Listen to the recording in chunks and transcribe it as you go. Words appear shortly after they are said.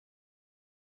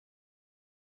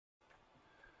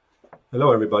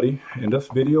Hello everybody. In this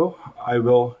video I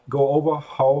will go over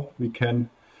how we can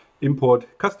import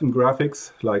custom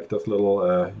graphics like this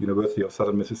little University of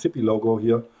Southern Mississippi logo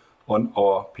here on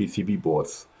our PCB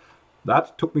boards.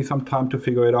 That took me some time to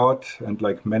figure it out, and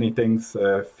like many things,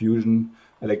 Fusion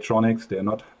electronics, they're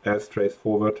not as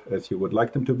straightforward as you would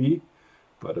like them to be,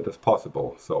 but it is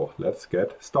possible. So let's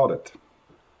get started.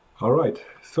 Alright,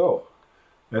 so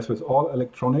as with all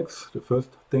electronics, the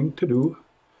first thing to do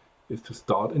is to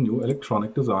start a new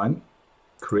electronic design,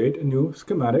 create a new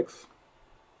schematics,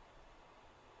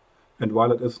 and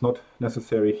while it is not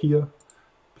necessary here,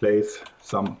 place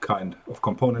some kind of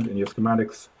component in your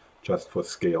schematics just for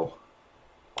scale.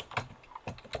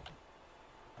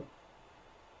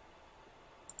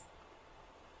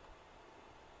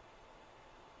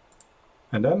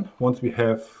 And then once we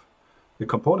have the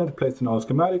component placed in our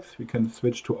schematics, we can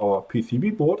switch to our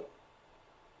PCB board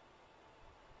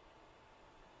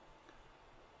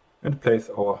and place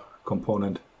our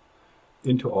component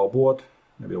into our board.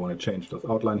 Maybe I want to change this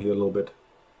outline here a little bit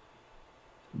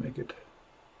to make it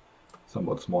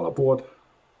somewhat smaller board.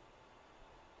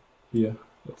 Here,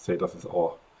 let's say this is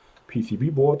our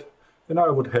PCB board, and I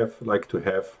would like to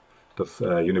have this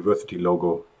university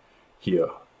logo here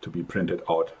to be printed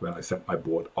out when I send my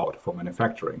board out for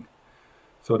manufacturing.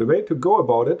 So the way to go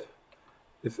about it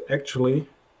is actually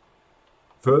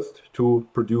first to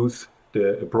produce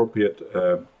the appropriate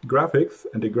graphics,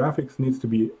 and the graphics needs to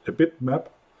be a bitmap,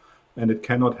 and it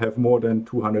cannot have more than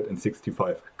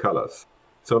 265 colors.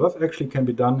 So this actually can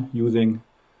be done using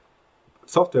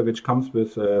software which comes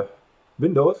with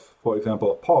Windows, for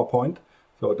example PowerPoint.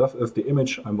 So this is the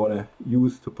image I'm going to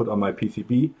use to put on my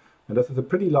PCB, and this is a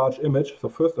pretty large image. So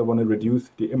first I want to reduce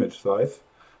the image size.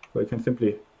 So you can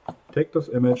simply take this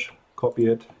image, copy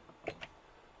it,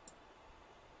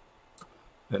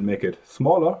 and make it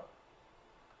smaller.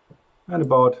 And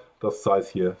about this size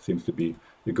here seems to be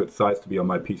a good size to be on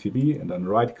my PCB, and then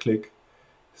right click,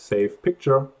 save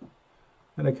picture,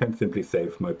 and I can simply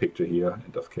save my picture here,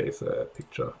 in this case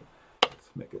picture, let's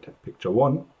make it picture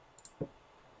 1. And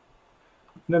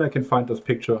then I can find this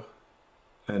picture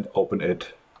and open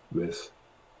it with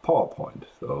PowerPoint.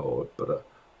 So better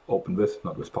open this,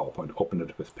 not with PowerPoint, open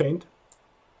it with Paint.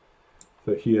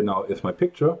 So here now is my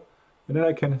picture, and then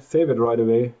I can save it right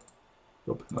away.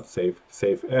 Oops, not save,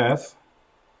 save as.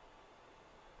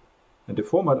 And the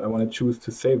format I want to choose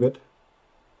to save it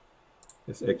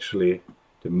is actually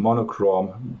the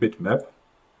monochrome bitmap.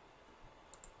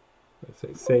 Let's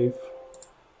say save,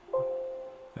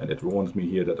 and it warns me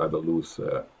here that I will lose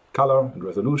color and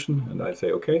resolution, and I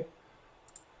say OK.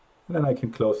 And then I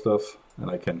can close this, and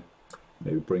I can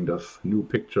maybe bring this new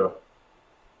picture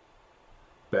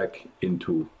back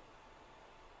into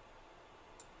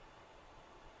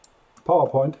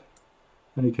PowerPoint,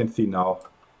 and you can see now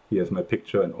here's my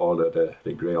picture, and all the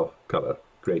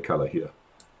gray color here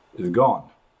is gone.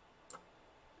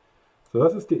 So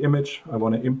this is the image I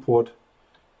want to import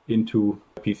into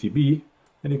PCB,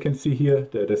 and you can see here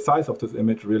the size of this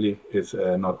image really is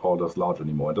not all that large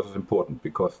anymore. And this is important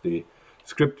because the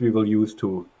script we will use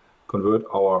to convert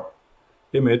our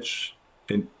image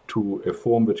into a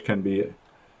form which can be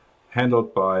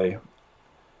handled by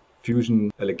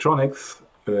Fusion electronics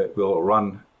will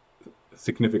run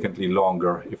significantly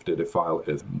longer if the file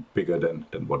is bigger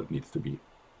than what it needs to be.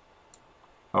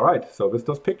 Alright, so with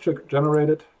this picture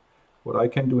generated, what I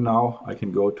can do now, I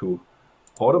can go to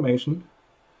Automation,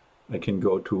 I can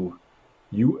go to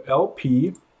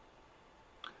ULP,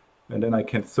 and then I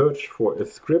can search for a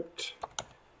script,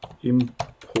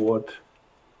 import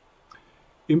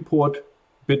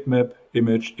bitmap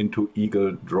image into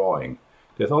Eagle Drawing.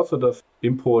 There's also this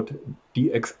import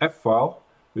DXF file,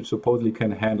 which supposedly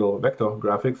can handle vector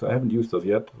graphics. I haven't used this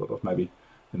yet, so that might be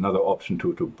another option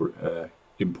to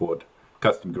import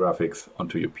custom graphics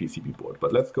onto your PCB board.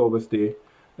 But let's go with the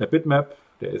bitmap.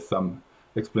 There is some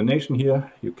explanation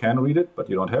here. You can read it, but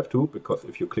you don't have to, because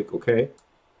if you click OK,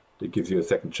 it gives you a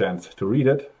second chance to read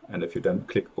it. And if you then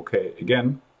click OK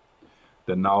again,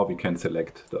 then now we can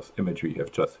select this image we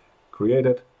have just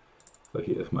created. So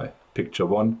here is my picture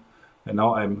 1. And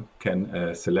now I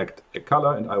can select a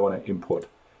color, and I want to import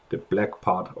the black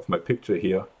part of my picture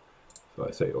here. So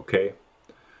I say OK.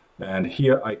 And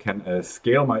here I can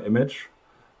scale my image,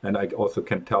 and I also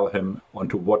can tell him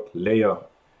onto what layer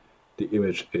the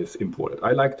image is imported.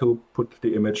 I like to put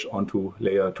the image onto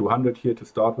layer 200 here to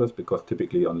start with, because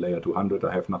typically on layer 200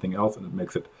 I have nothing else, and it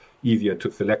makes it easier to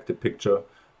select the picture,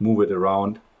 move it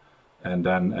around, and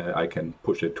then I can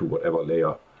push it to whatever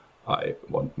layer I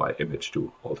want my image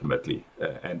to ultimately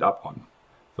end up on.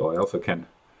 So I also can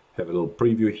have a little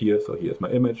preview here. So here's my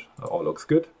image, it all looks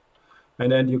good.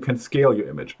 And then you can scale your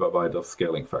image by the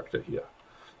scaling factor here.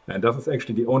 And this is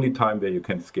actually the only time where you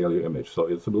can scale your image. So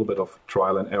it's a little bit of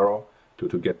trial and error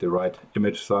to get the right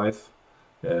image size.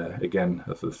 Again,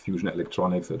 this is Fusion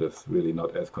Electronics. It is really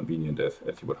not as convenient as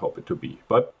you would hope it to be.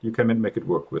 But you can make it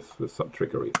work with some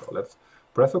trickery. So let's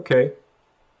press OK.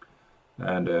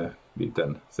 And we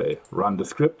then say run the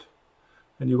script.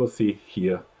 And you will see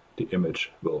here the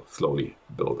image will slowly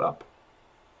build up.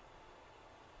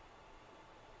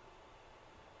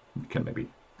 You can maybe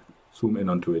zoom in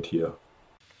onto it here.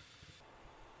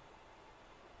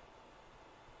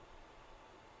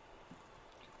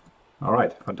 All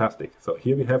right, fantastic. So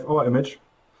here we have our image.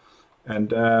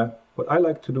 And what I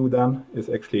like to do then is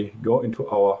actually go into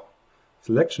our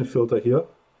selection filter here.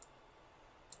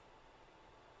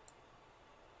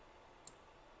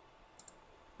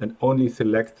 And only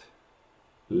select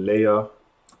layer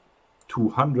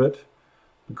 200,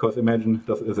 because imagine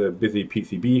this is a busy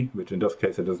PCB, which in this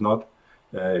case it is not.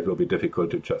 It will be difficult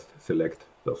to just select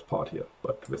this part here.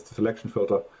 But with the selection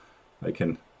filter, I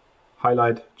can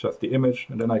highlight just the image,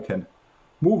 and then I can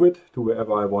move it to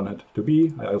wherever I want it to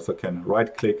be. I also can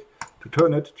right click to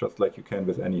turn it, just like you can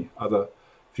with any other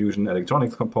Fusion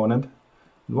Electronics component.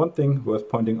 And one thing worth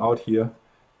pointing out here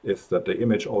is that the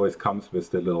image always comes with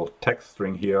the little text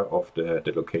string here of the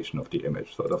location of the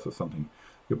image. So this is something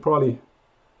you probably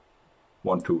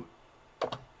want to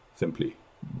simply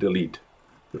delete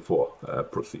before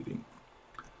proceeding.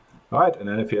 All right, and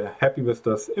then if you're happy with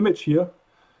this image here,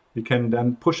 we can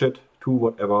then push it to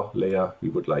whatever layer we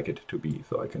would like it to be.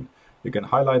 So you can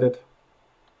highlight it,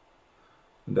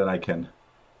 and then I can,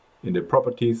 in the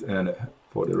properties and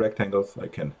for the rectangles, I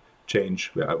can change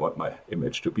where I want my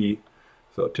image to be.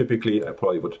 So typically I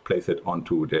probably would place it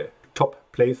onto the top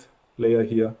place layer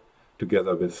here,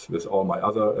 together with all my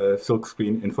other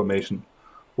silkscreen information.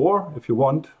 Or if you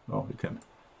want, you can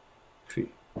see.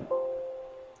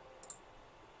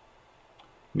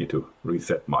 Need to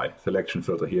reset my selection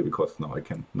filter here, because now I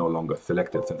can no longer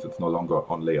select it since it's no longer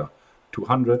on layer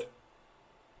 200.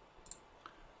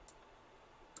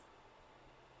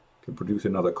 Can produce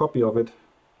another copy of it.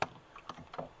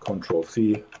 Control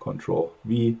C, Control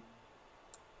V.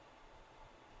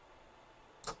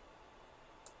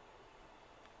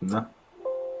 Nah.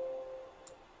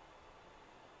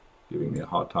 Giving me a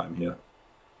hard time here.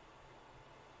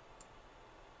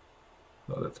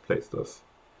 So let's place this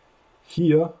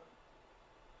here,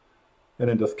 and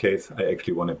in this case I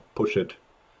actually want to push it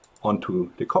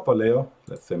onto the copper layer,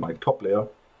 let's say my top layer,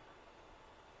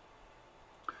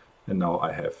 and now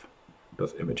I have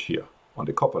this image here on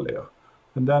the copper layer.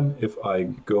 And then if I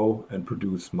go and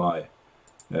produce my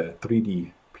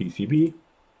 3D PCB,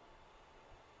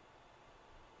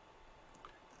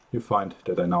 you find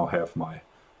that I now have my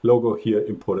logo here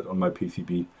imported on my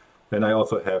PCB, and I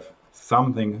also have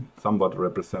something somewhat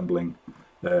resembling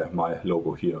my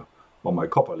logo here on my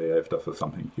copper layer, if that is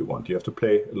something you want. You have to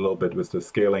play a little bit with the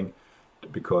scaling,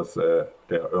 because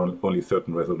there are only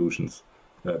certain resolutions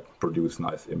that produce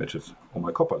nice images on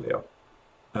my copper layer.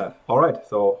 Alright,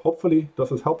 so hopefully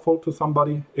this is helpful to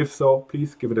somebody. If so,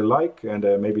 please give it a like and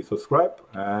maybe subscribe.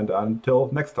 And until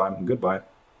next time, goodbye.